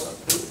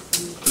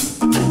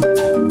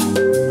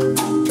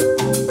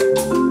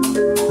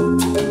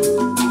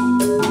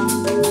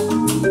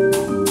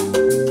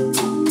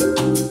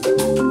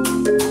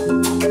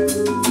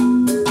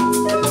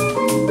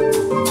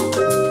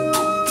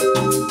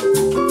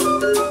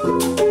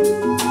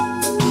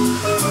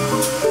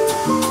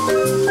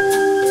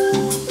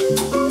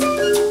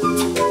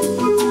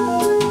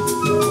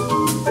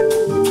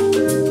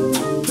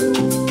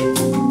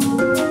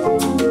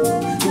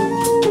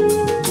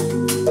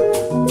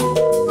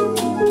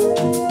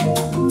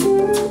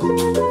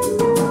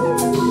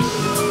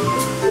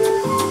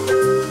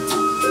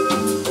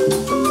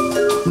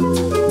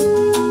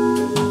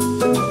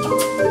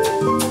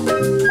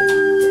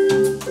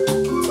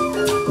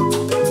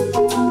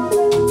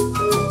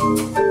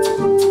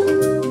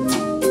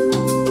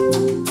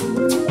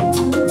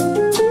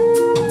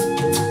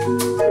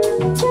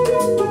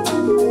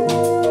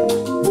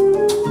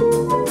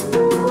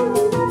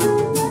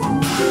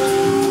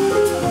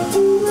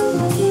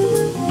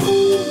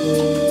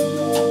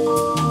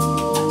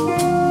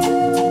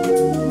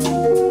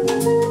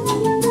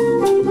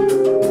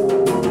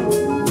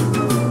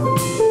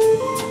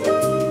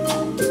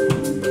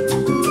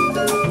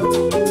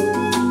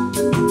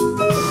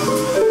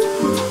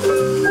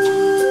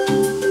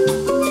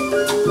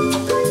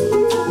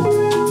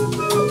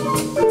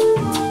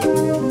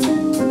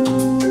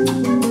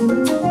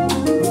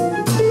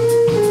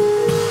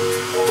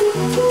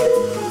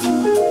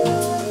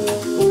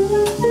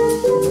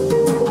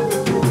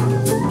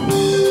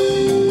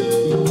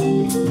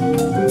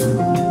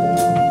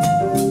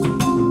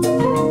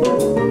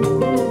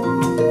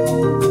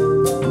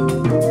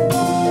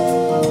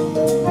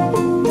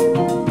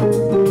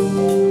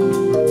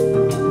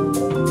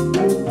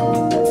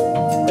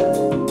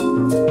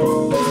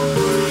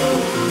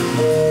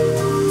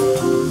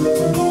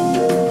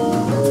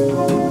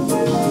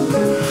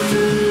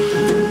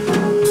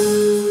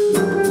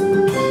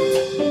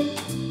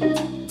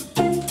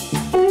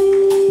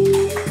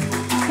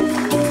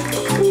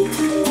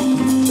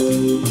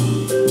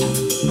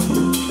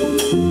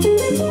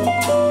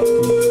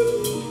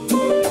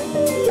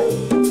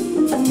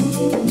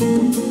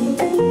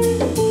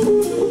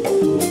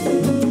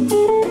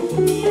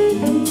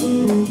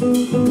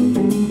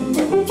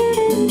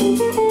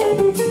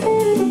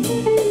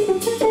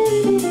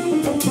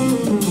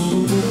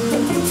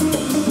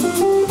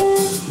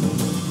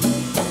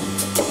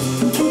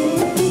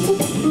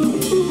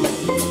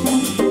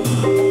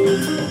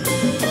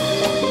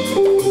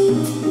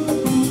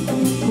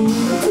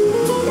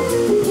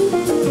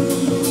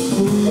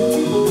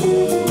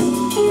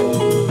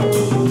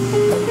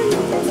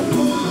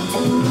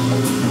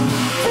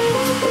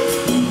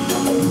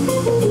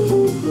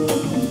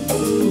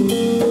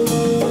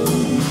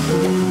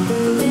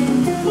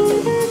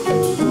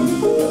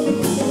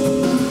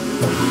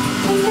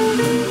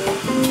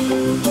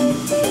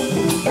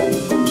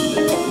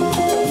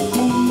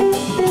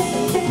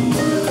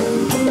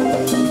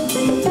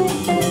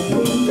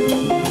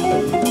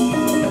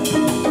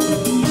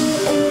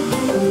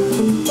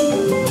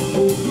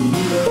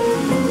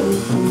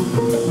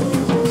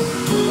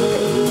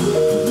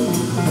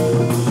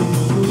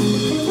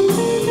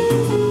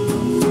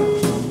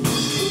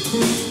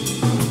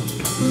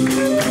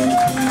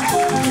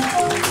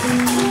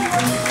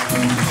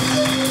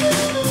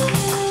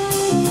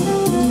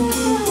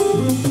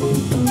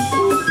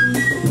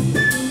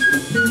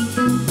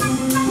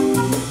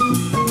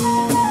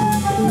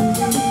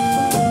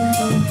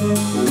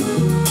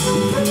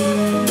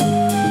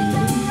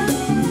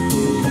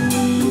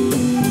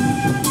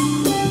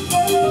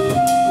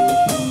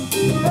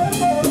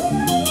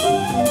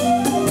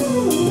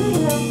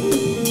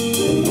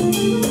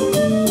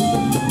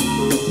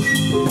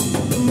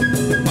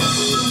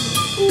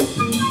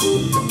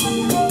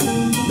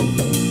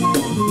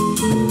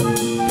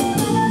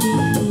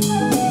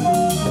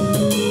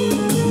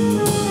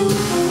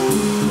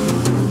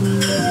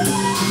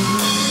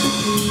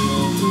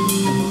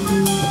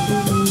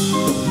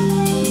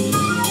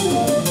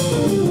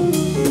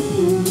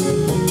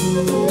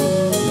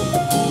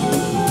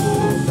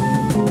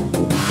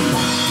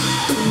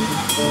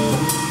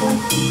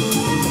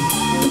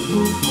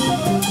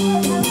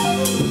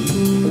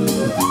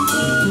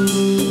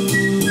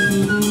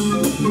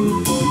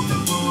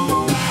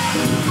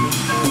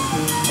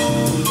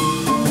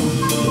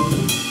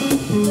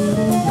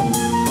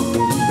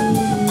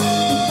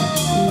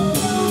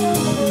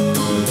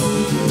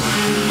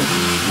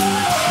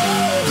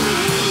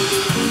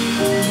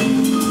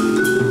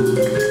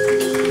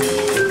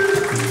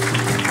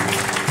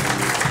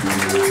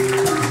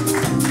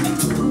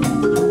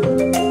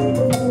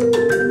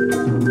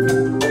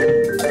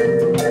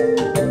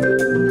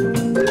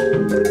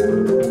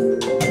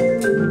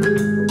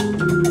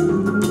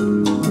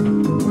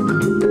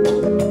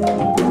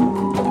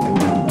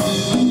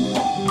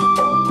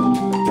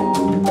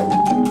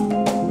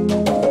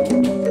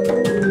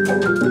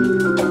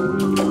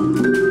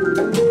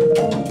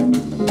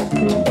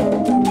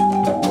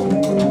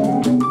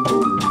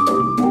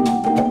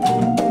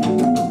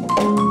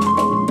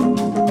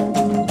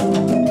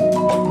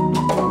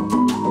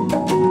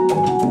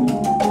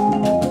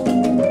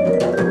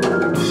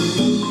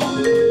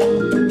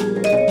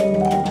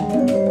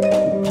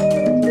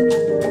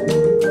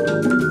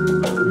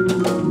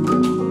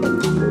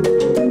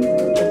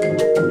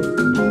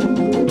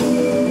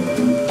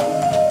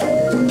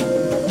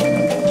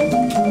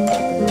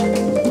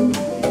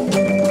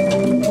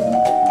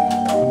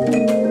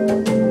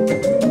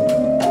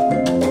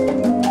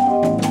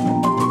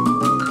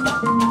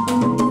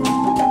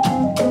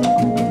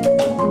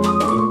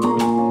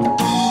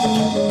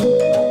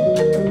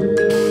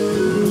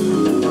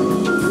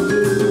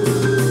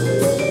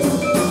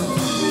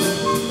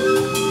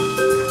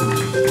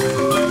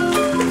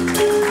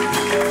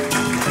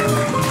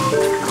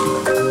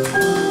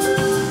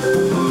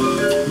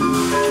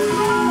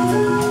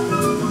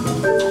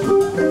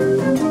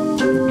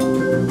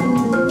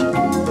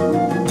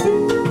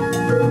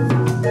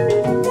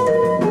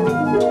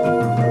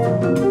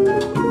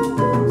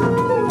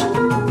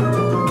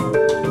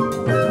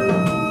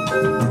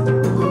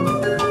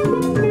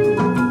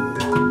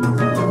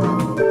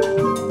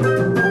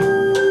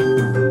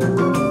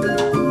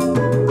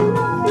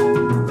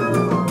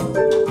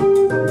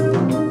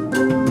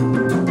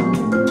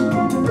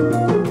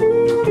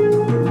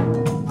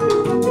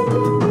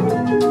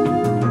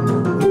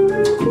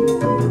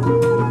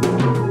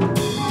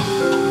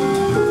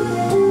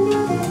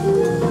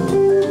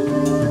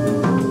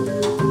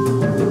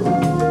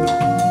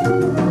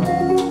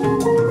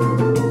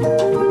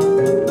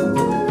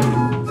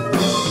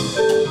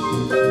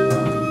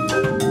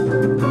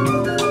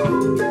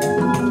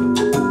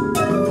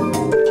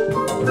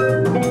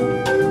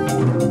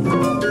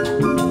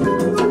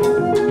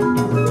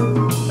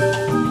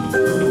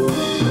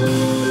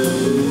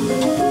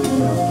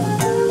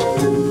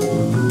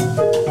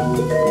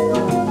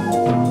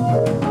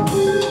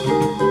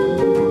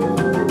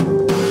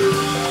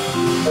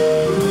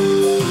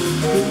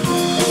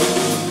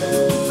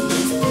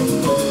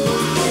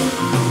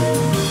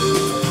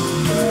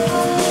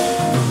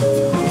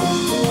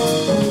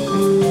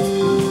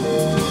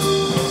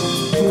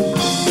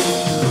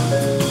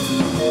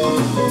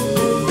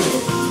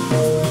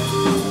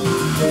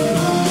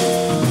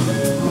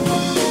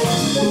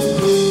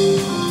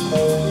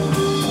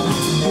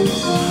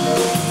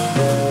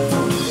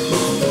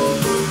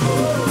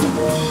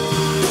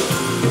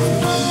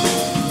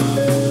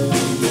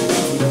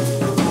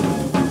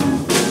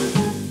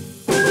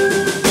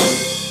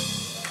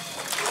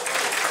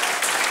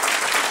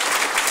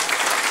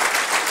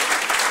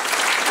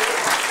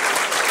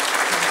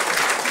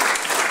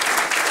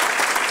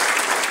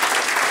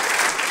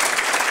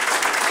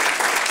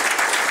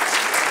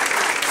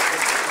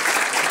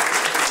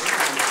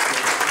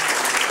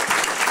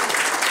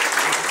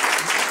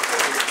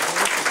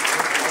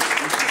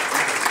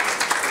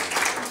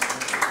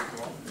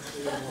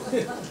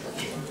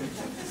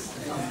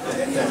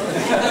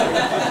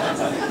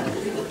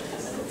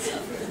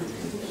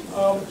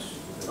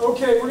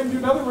 Okay, we're going to do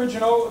another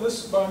original.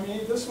 This by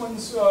me. This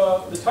one's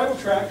the title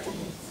track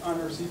on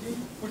our CD,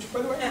 which,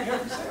 by the way, we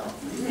have for sale.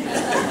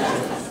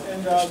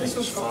 And this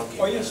was called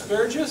Oye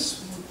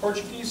Asparagus,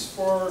 Portuguese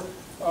for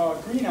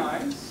green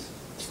eyes.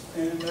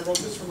 And I wrote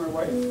this for my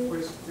wife, who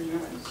has green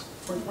eyes.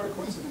 What a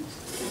coincidence.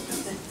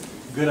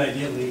 Good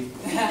idea, Lee.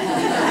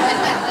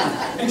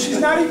 And she's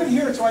not even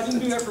here, so I didn't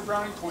do that for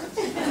brownie points.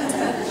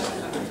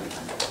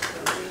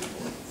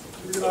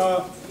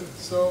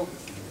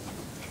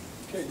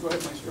 Okay, go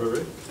ahead, Maestro.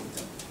 Ready?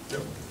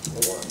 Yep. 1,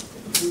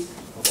 2,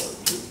 1,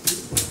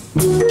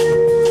 2, 3.